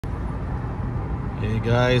Hey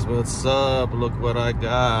guys, what's up? Look what I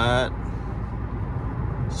got.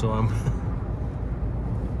 So I'm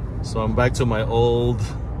so I'm back to my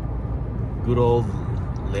good old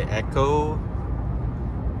Leeco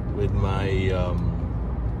with my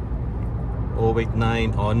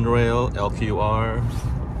 089 on rail LQR.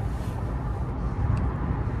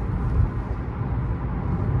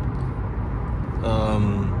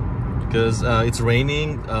 Because it's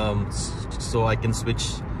raining, so I can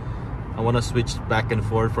switch. I want to switch back and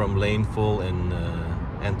forth from lane full and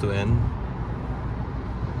end to end.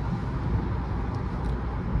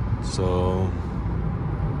 So,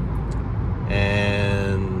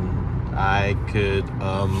 and I could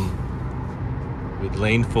with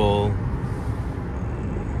lane full,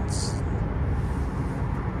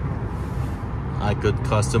 I could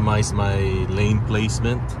customize my lane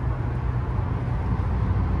placement.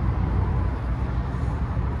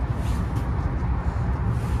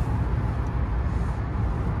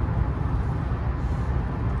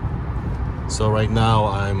 So right now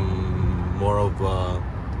I'm more of a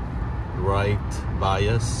right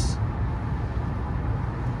bias.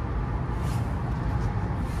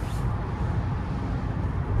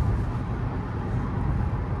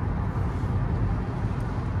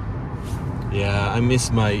 Yeah, I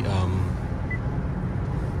miss my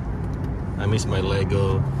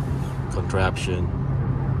Lego contraption.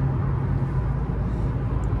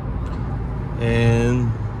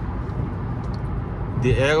 And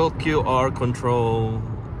the LQR control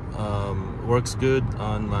works good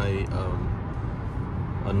on my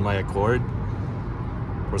Accord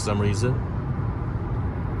for some reason.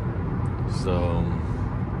 So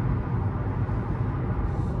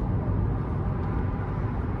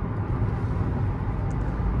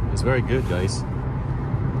it's very good, guys.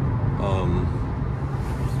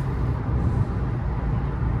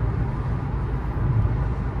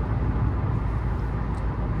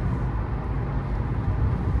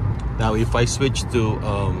 Now if I switch to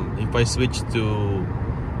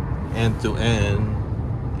end to end,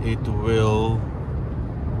 it will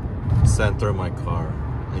center my car,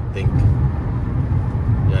 I think.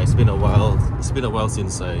 Yeah, it's been a while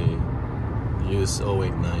since I used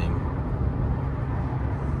 089.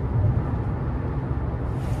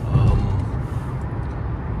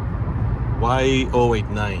 Why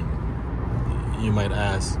 089, you might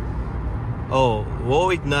ask? Oh,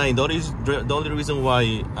 089, the only reason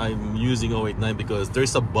why I'm using 089 because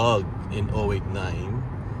there's a bug in 089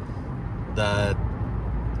 that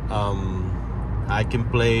I can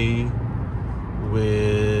play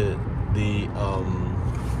with the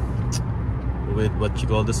with what you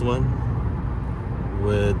call this one,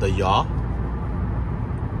 with the yaw,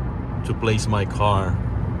 to place my car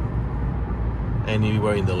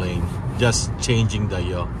anywhere in the lane, just changing the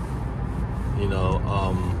yaw, you know.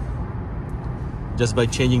 Just by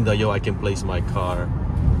changing the yaw, I can place my car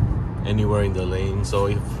anywhere in the lane. So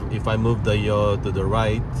if I move the yaw to the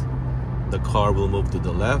right, the car will move to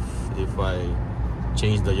the left. If I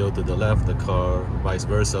change the yaw to the left, the car, vice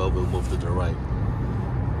versa, will move to the right.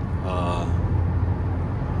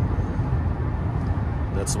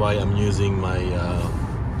 That's why I'm using my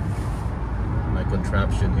my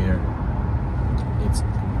contraption here. It's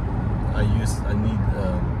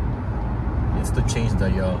to change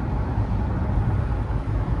the yaw.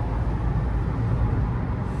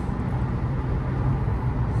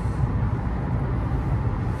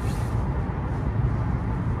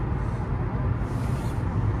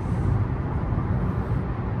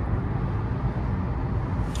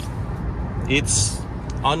 It's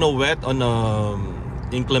on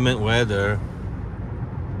inclement weather.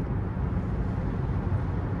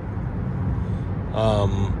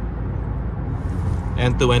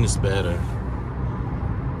 End to end is better.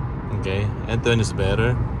 Okay, end to end is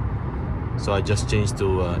better. So I just changed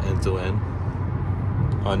to end to end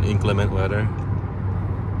on inclement weather.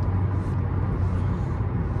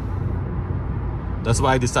 That's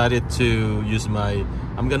why I decided to use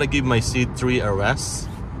I'm gonna give my C3 a rest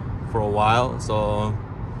for a while. So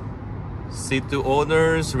C2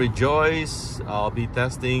 owners, rejoice. I'll be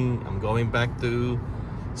testing. I'm going back to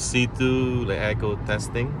C2 Leeco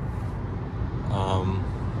testing.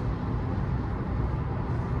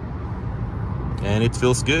 And it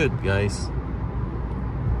feels good, guys.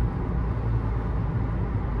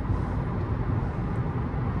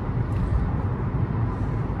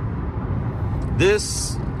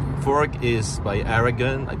 This fork is by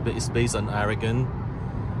Aragon. It's based on Aragon.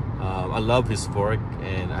 I love his fork,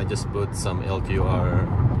 and I just put some LQR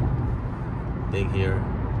thing here.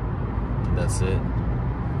 That's it.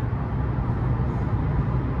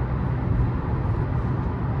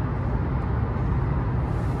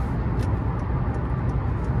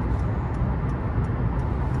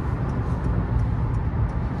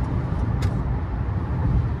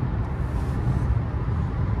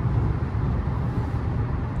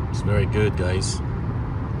 good, guys.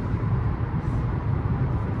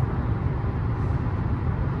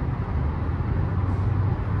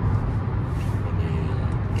 Let me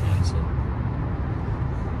cancel.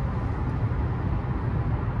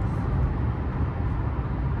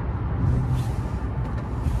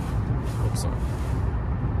 Oops, sorry.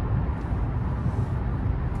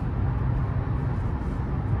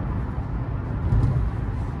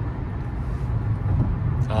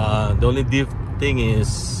 The only thing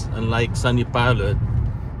is, unlike Sunny Pilot,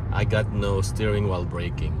 I got no steering while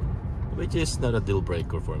braking, which is not a deal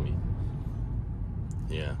breaker for me.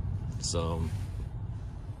 Yeah, so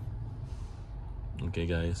okay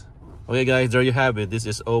guys, there you have it. This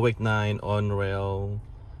is 089 on rail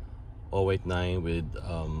 089 with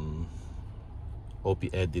OP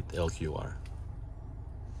Edit LQR.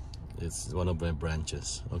 It's one of my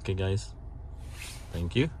branches. Okay guys,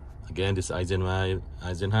 thank you again. This is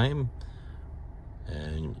Eisenheim,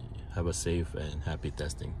 and have a safe and happy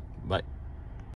testing. Bye.